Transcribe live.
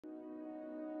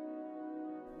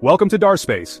Welcome to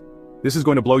Darspace. This is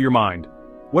going to blow your mind.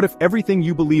 What if everything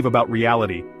you believe about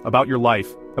reality, about your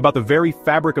life, about the very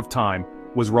fabric of time,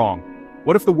 was wrong?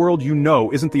 What if the world you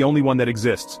know isn't the only one that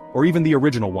exists, or even the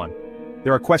original one?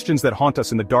 There are questions that haunt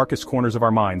us in the darkest corners of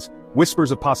our minds, whispers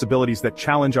of possibilities that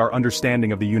challenge our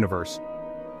understanding of the universe.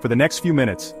 For the next few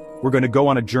minutes, we're going to go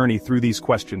on a journey through these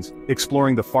questions,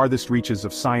 exploring the farthest reaches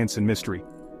of science and mystery.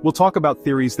 We'll talk about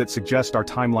theories that suggest our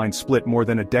timeline split more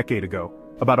than a decade ago,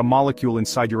 about a molecule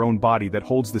inside your own body that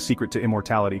holds the secret to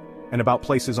immortality, and about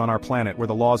places on our planet where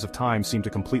the laws of time seem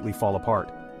to completely fall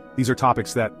apart. These are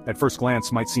topics that, at first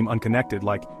glance, might seem unconnected,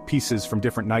 like pieces from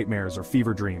different nightmares or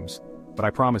fever dreams. But I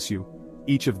promise you,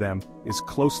 each of them is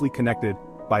closely connected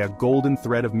by a golden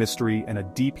thread of mystery and a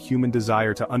deep human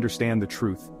desire to understand the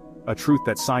truth. A truth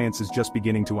that science is just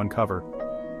beginning to uncover.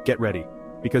 Get ready,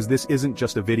 because this isn't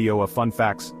just a video of fun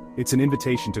facts, it's an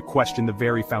invitation to question the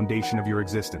very foundation of your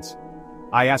existence.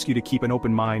 I ask you to keep an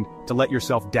open mind, to let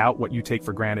yourself doubt what you take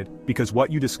for granted, because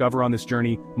what you discover on this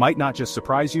journey might not just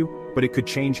surprise you, but it could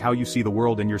change how you see the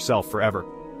world and yourself forever.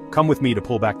 Come with me to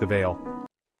pull back the veil.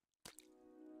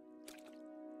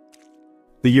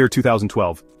 The year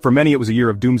 2012. For many it was a year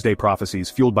of doomsday prophecies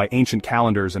fueled by ancient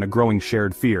calendars and a growing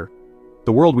shared fear.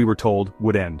 The world, we were told,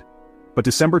 would end. But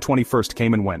December 21st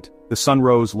came and went. The sun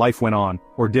rose, life went on,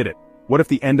 or did it? What if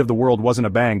the end of the world wasn't a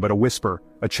bang but a whisper,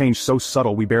 a change so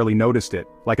subtle we barely noticed it,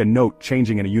 like a note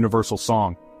changing in a universal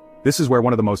song? This is where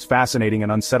one of the most fascinating and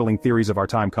unsettling theories of our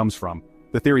time comes from.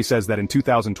 The theory says that in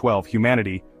 2012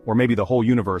 humanity, or maybe the whole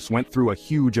universe, went through a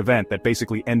huge event that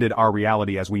basically ended our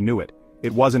reality as we knew it.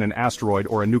 It wasn't an asteroid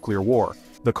or a nuclear war.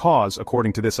 The cause,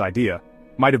 according to this idea,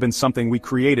 might have been something we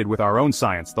created with our own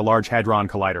science, the Large Hadron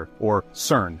Collider, or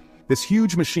CERN. This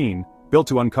huge machine, built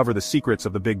to uncover the secrets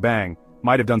of the Big Bang,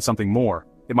 might have done something more.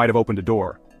 It might have opened a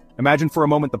door. Imagine for a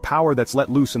moment the power that's let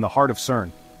loose in the heart of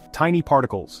CERN. Tiny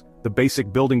particles, the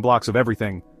basic building blocks of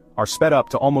everything, are sped up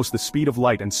to almost the speed of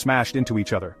light and smashed into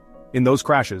each other. In those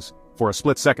crashes, for a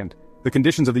split second, the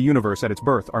conditions of the universe at its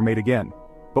birth are made again.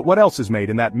 But what else is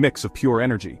made in that mix of pure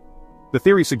energy? The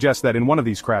theory suggests that in one of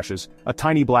these crashes, a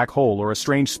tiny black hole or a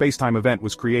strange space-time event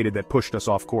was created that pushed us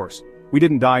off course. We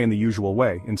didn't die in the usual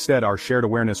way. Instead, our shared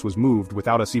awareness was moved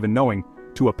without us even knowing,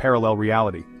 to a parallel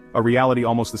reality. A reality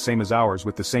almost the same as ours,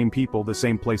 with the same people, the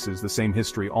same places, the same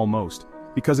history, almost.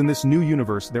 Because in this new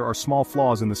universe there are small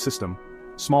flaws in the system.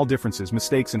 Small differences,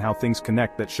 mistakes in how things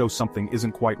connect that show something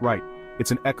isn't quite right.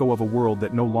 It's an echo of a world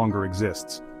that no longer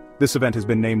exists. This event has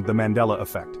been named the Mandela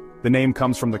Effect. The name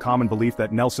comes from the common belief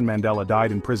that Nelson Mandela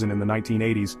died in prison in the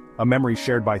 1980s, a memory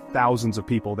shared by thousands of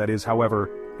people that is, however,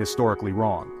 historically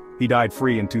wrong. He died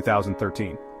free in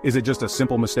 2013. Is it just a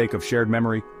simple mistake of shared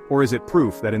memory, or is it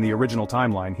proof that in the original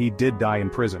timeline he did die in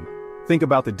prison? Think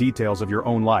about the details of your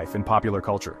own life in popular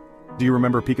culture. Do you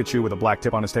remember Pikachu with a black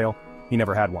tip on his tail? He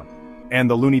never had one. And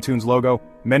the Looney Tunes logo?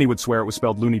 Many would swear it was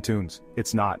spelled Looney Tunes.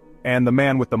 It's not. And the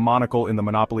man with the monocle in the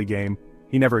Monopoly game?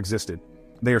 He never existed.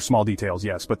 They are small details,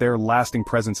 yes, but their lasting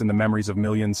presence in the memories of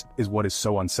millions is what is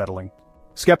so unsettling.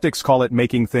 Skeptics call it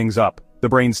making things up, the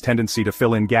brain's tendency to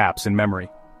fill in gaps in memory.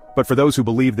 But for those who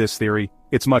believe this theory,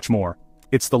 it's much more.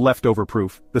 It's the leftover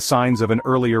proof, the signs of an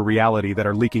earlier reality that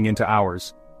are leaking into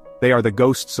ours. They are the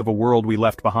ghosts of a world we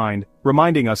left behind,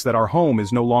 reminding us that our home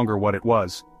is no longer what it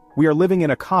was. We are living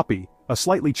in a copy, a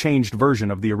slightly changed version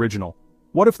of the original.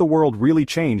 What if the world really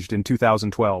changed in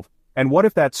 2012? And what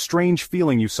if that strange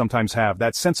feeling you sometimes have,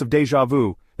 that sense of déjà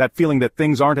vu, that feeling that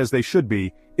things aren't as they should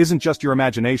be, isn't just your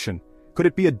imagination? Could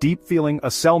it be a deep feeling,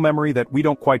 a cell memory that we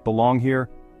don't quite belong here?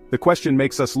 The question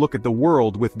makes us look at the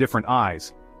world with different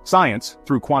eyes. Science,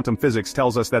 through quantum physics,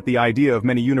 tells us that the idea of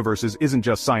many universes isn't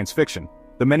just science fiction.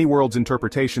 The many worlds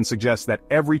interpretation suggests that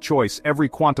every choice, every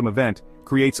quantum event,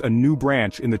 creates a new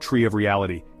branch in the tree of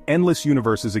reality. Endless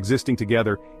universes existing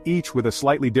together, each with a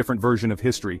slightly different version of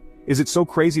history. Is it so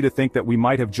crazy to think that we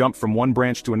might have jumped from one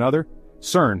branch to another?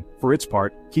 CERN, for its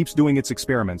part, keeps doing its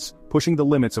experiments, pushing the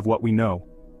limits of what we know.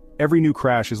 Every new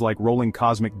crash is like rolling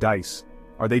cosmic dice.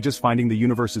 Are they just finding the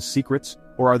universe's secrets,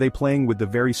 or are they playing with the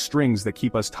very strings that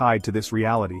keep us tied to this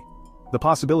reality? The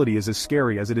possibility is as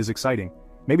scary as it is exciting.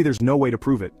 Maybe there's no way to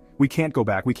prove it. We can't go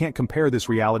back, we can't compare this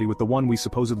reality with the one we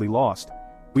supposedly lost.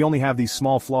 We only have these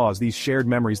small flaws, these shared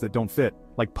memories that don't fit,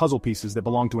 like puzzle pieces that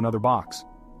belong to another box.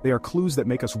 They are clues that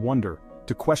make us wonder,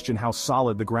 to question how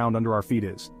solid the ground under our feet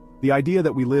is. The idea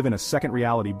that we live in a second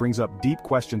reality brings up deep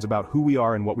questions about who we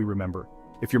are and what we remember.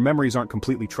 If your memories aren't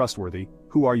completely trustworthy,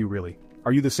 who are you really?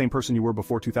 Are you the same person you were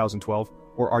before 2012,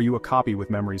 or are you a copy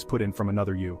with memories put in from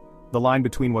another you? The line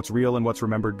between what's real and what's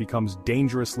remembered becomes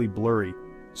dangerously blurry.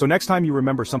 So next time you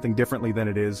remember something differently than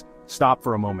it is, stop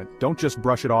for a moment. Don't just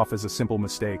brush it off as a simple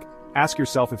mistake. Ask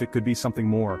yourself if it could be something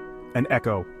more. An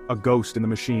echo, a ghost in the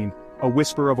machine, a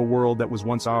whisper of a world that was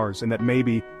once ours and that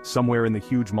maybe, somewhere in the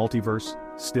huge multiverse,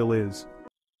 still is.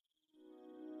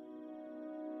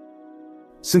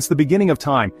 Since the beginning of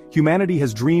time, humanity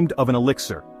has dreamed of an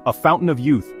elixir, a fountain of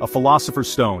youth, a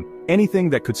philosopher's stone,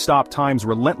 anything that could stop time's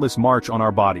relentless march on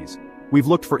our bodies. We've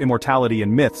looked for immortality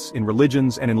in myths, in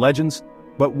religions, and in legends,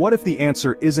 but what if the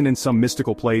answer isn't in some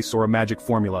mystical place or a magic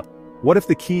formula? What if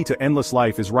the key to endless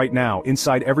life is right now,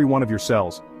 inside every one of your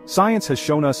cells? Science has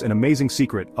shown us an amazing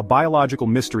secret, a biological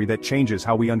mystery that changes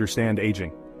how we understand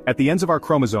aging. At the ends of our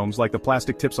chromosomes, like the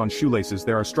plastic tips on shoelaces,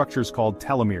 there are structures called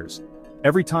telomeres.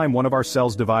 Every time one of our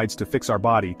cells divides to fix our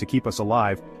body, to keep us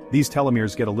alive, these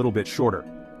telomeres get a little bit shorter.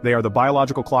 They are the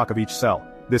biological clock of each cell.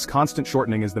 This constant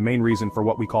shortening is the main reason for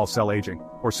what we call cell aging,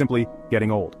 or simply,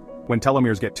 getting old. When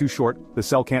telomeres get too short, the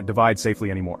cell can't divide safely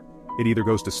anymore. It either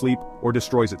goes to sleep or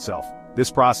destroys itself.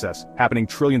 This process, happening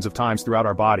trillions of times throughout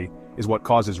our body, is what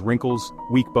causes wrinkles,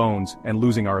 weak bones, and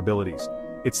losing our abilities.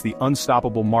 It's the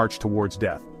unstoppable march towards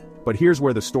death. But here's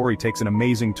where the story takes an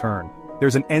amazing turn.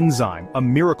 There's an enzyme, a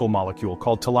miracle molecule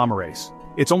called telomerase.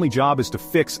 Its only job is to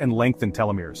fix and lengthen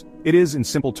telomeres. It is, in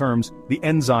simple terms, the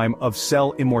enzyme of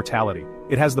cell immortality.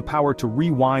 It has the power to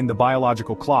rewind the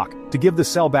biological clock, to give the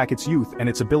cell back its youth and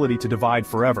its ability to divide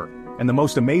forever. And the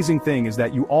most amazing thing is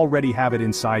that you already have it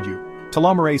inside you.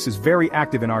 Telomerase is very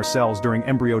active in our cells during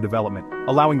embryo development,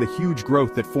 allowing the huge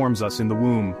growth that forms us in the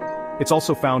womb. It's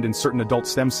also found in certain adult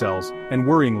stem cells, and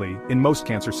worryingly, in most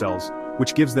cancer cells,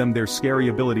 which gives them their scary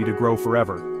ability to grow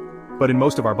forever. But in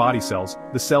most of our body cells,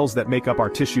 the cells that make up our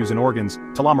tissues and organs,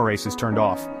 telomerase is turned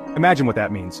off. Imagine what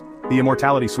that means. The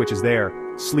immortality switch is there,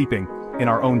 sleeping, in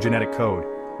our own genetic code.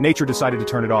 Nature decided to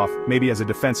turn it off, maybe as a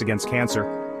defense against cancer,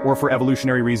 or for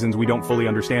evolutionary reasons we don't fully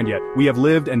understand yet. We have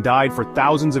lived and died for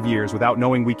thousands of years without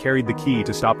knowing we carried the key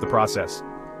to stop the process.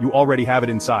 You already have it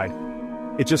inside.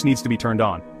 It just needs to be turned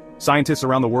on. Scientists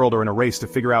around the world are in a race to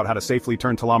figure out how to safely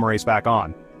turn telomerase back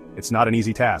on. It's not an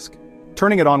easy task.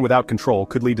 Turning it on without control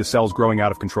could lead to cells growing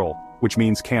out of control, which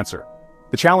means cancer.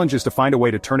 The challenge is to find a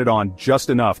way to turn it on just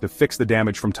enough to fix the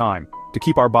damage from time, to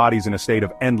keep our bodies in a state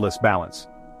of endless balance.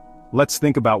 Let's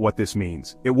think about what this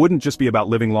means. It wouldn't just be about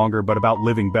living longer but about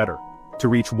living better. To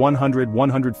reach 100,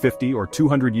 150, or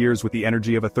 200 years with the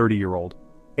energy of a 30-year-old.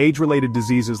 Age-related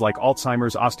diseases like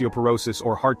Alzheimer's, osteoporosis,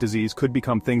 or heart disease could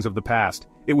become things of the past.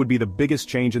 It would be the biggest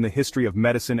change in the history of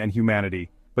medicine and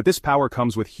humanity. But this power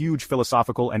comes with huge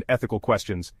philosophical and ethical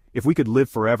questions. If we could live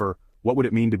forever, what would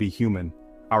it mean to be human?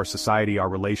 Our society, our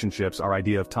relationships, our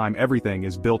idea of time, everything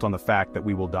is built on the fact that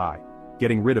we will die.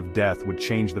 Getting rid of death would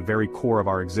change the very core of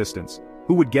our existence.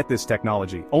 Who would get this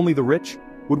technology? Only the rich?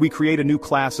 Would we create a new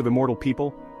class of immortal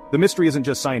people? The mystery isn't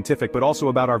just scientific but also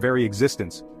about our very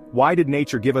existence. Why did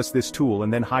nature give us this tool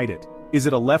and then hide it? Is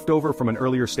it a leftover from an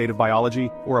earlier state of biology,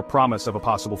 or a promise of a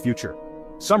possible future?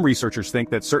 Some researchers think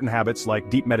that certain habits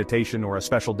like deep meditation or a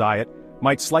special diet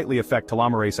might slightly affect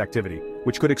telomerase activity,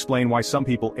 which could explain why some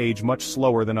people age much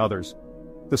slower than others.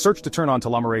 The search to turn on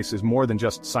telomerase is more than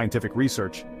just scientific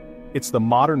research. It's the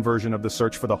modern version of the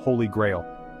search for the Holy Grail.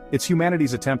 It's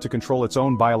humanity's attempt to control its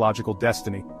own biological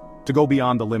destiny, to go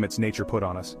beyond the limits nature put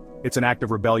on us. It's an act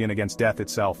of rebellion against death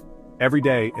itself. Every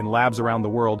day, in labs around the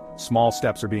world, small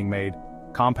steps are being made.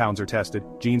 Compounds are tested,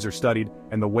 genes are studied,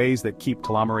 and the ways that keep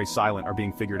telomerase silent are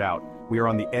being figured out. We are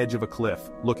on the edge of a cliff,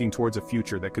 looking towards a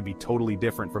future that could be totally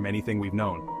different from anything we've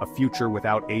known. A future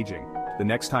without aging. The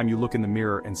next time you look in the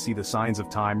mirror and see the signs of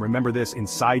time, remember this: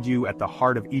 inside you, at the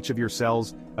heart of each of your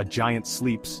cells, a giant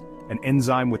sleeps. An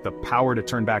enzyme with the power to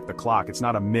turn back the clock. It's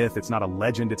not a myth, it's not a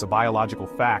legend, it's a biological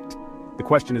fact. The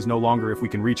question is no longer if we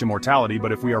can reach immortality,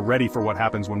 but if we are ready for what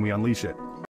happens when we unleash it.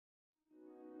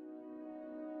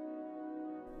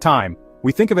 Time.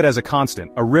 We think of it as a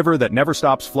constant, a river that never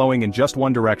stops flowing in just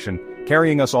one direction,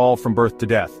 carrying us all from birth to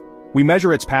death. We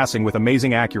measure its passing with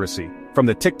amazing accuracy, from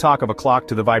the tick-tock of a clock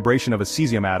to the vibration of a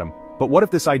cesium atom. But what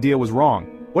if this idea was wrong?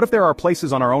 What if there are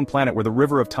places on our own planet where the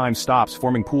river of time stops,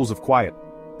 forming pools of quiet?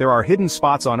 There are hidden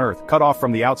spots on Earth, cut off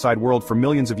from the outside world for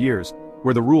millions of years,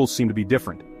 where the rules seem to be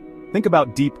different. Think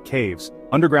about deep caves,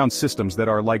 underground systems that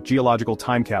are like geological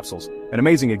time capsules. An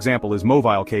amazing example is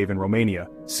Mobile Cave in Romania,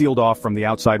 sealed off from the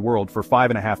outside world for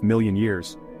 5.5 million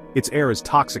years. Its air is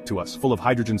toxic to us, full of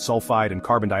hydrogen sulfide and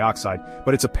carbon dioxide,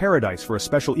 but it's a paradise for a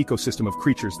special ecosystem of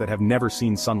creatures that have never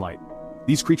seen sunlight.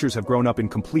 These creatures have grown up in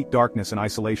complete darkness and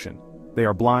isolation. They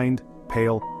are blind,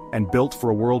 pale, and built for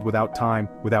a world without time,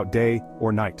 without day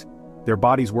or night. Their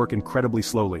bodies work incredibly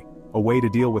slowly, a way to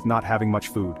deal with not having much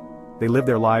food. They live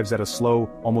their lives at a slow,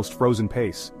 almost frozen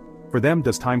pace. For them,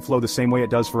 does time flow the same way it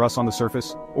does for us on the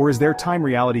surface? Or is their time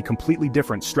reality completely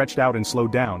different, stretched out and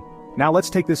slowed down? Now let's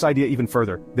take this idea even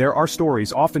further. There are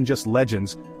stories, often just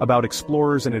legends, about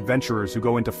explorers and adventurers who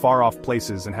go into far-off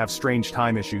places and have strange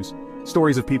time issues.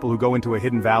 Stories of people who go into a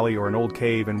hidden valley or an old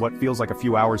cave in what feels like a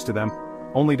few hours to them,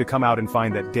 only to come out and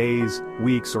find that days,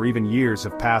 weeks, or even years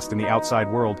have passed in the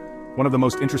outside world. One of the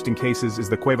most interesting cases is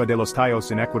the Cueva de los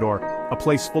Tallos in Ecuador, a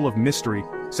place full of mystery,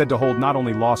 said to hold not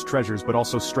only lost treasures but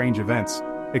also strange events.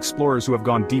 Explorers who have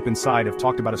gone deep inside have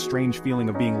talked about a strange feeling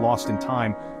of being lost in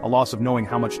time, a loss of knowing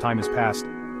how much time has passed.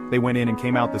 They went in and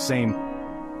came out the same.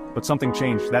 But something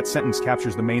changed. That sentence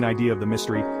captures the main idea of the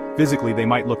mystery. Physically they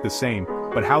might look the same,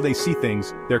 but how they see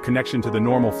things, their connection to the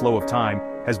normal flow of time,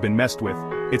 has been messed with.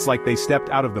 It's like they stepped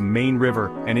out of the main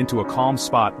river and into a calm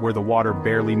spot where the water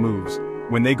barely moves.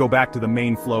 When they go back to the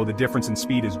main flow, the difference in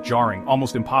speed is jarring,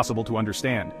 almost impossible to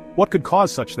understand. What could cause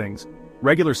such things?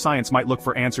 Regular science might look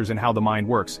for answers in how the mind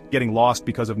works, getting lost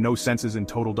because of no senses in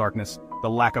total darkness, the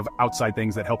lack of outside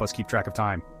things that help us keep track of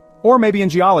time. Or maybe in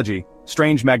geology,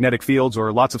 strange magnetic fields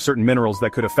or lots of certain minerals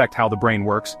that could affect how the brain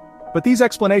works. But these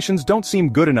explanations don't seem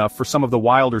good enough for some of the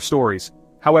wilder stories.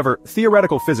 However,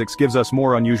 theoretical physics gives us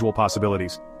more unusual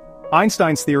possibilities.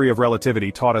 Einstein's theory of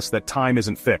relativity taught us that time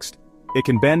isn't fixed. It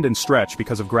can bend and stretch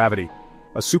because of gravity.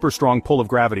 A super strong pull of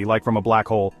gravity, like from a black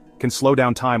hole, can slow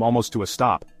down time almost to a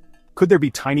stop. Could there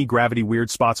be tiny gravity weird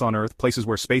spots on Earth, places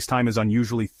where space-time is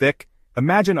unusually thick?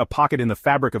 Imagine a pocket in the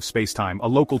fabric of space-time, a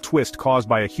local twist caused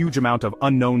by a huge amount of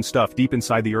unknown stuff deep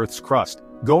inside the Earth's crust.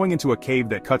 Going into a cave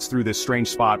that cuts through this strange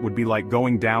spot would be like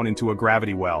going down into a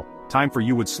gravity well. Time for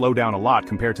you would slow down a lot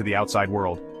compared to the outside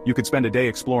world. You could spend a day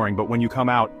exploring, but when you come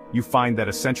out, you find that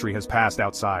a century has passed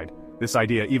outside. This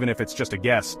idea, even if it's just a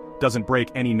guess, doesn't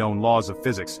break any known laws of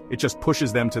physics, it just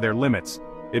pushes them to their limits.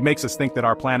 It makes us think that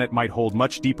our planet might hold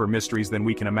much deeper mysteries than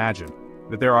we can imagine.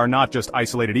 That there are not just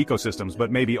isolated ecosystems but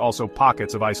maybe also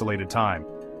pockets of isolated time.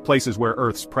 Places where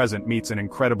Earth's present meets an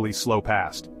incredibly slow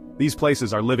past. These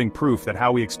places are living proof that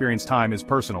how we experience time is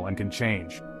personal and can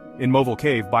change. In Movil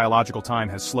Cave, biological time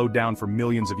has slowed down for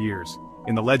millions of years.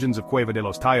 In the legends of Cueva de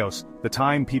los Tallos, the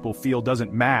time people feel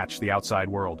doesn't match the outside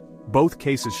world. Both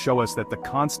cases show us that the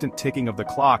constant ticking of the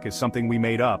clock is something we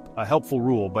made up, a helpful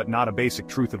rule but not a basic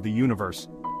truth of the universe.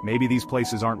 Maybe these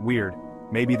places aren't weird.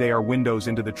 Maybe they are windows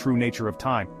into the true nature of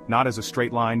time, not as a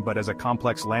straight line but as a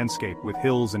complex landscape with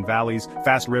hills and valleys,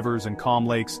 fast rivers and calm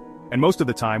lakes. And most of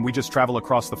the time we just travel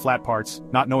across the flat parts,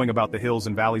 not knowing about the hills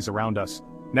and valleys around us.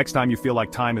 Next time you feel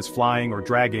like time is flying or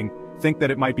dragging, think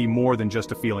that it might be more than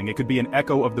just a feeling. It could be an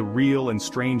echo of the real and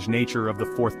strange nature of the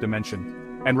fourth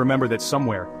dimension. And remember that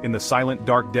somewhere, in the silent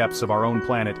dark depths of our own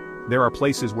planet, there are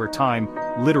places where time,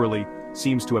 literally,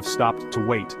 seems to have stopped to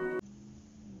wait.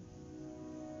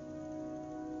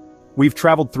 We've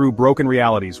traveled through broken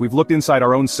realities, we've looked inside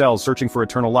our own cells searching for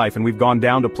eternal life, and we've gone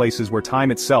down to places where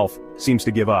time itself seems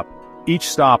to give up. Each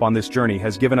stop on this journey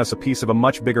has given us a piece of a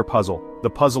much bigger puzzle, the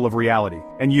puzzle of reality.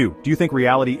 And you, do you think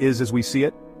reality is as we see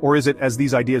it? Or is it, as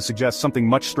these ideas suggest, something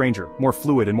much stranger, more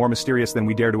fluid and more mysterious than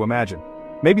we dare to imagine?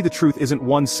 Maybe the truth isn't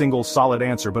one single solid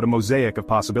answer but a mosaic of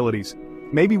possibilities.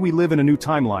 Maybe we live in a new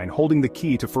timeline, holding the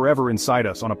key to forever inside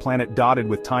us on a planet dotted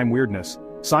with time weirdness.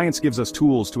 Science gives us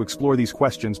tools to explore these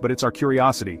questions, but it's our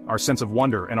curiosity, our sense of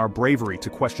wonder, and our bravery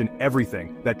to question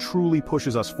everything that truly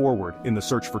pushes us forward in the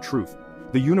search for truth.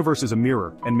 The universe is a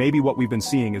mirror, and maybe what we've been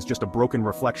seeing is just a broken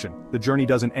reflection. The journey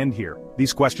doesn't end here.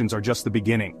 These questions are just the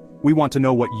beginning. We want to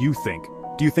know what you think.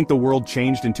 Do you think the world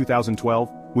changed in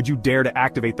 2012? Would you dare to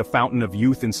activate the fountain of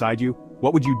youth inside you?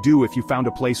 What would you do if you found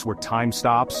a place where time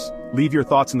stops? Leave your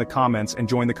thoughts in the comments and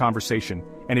join the conversation.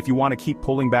 And if you want to keep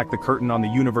pulling back the curtain on the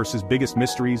universe's biggest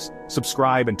mysteries,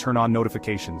 subscribe and turn on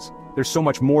notifications. There's so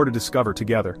much more to discover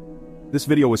together. This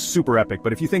video was super epic,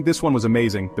 but if you think this one was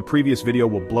amazing, the previous video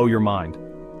will blow your mind.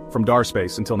 From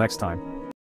Darspace, until next time.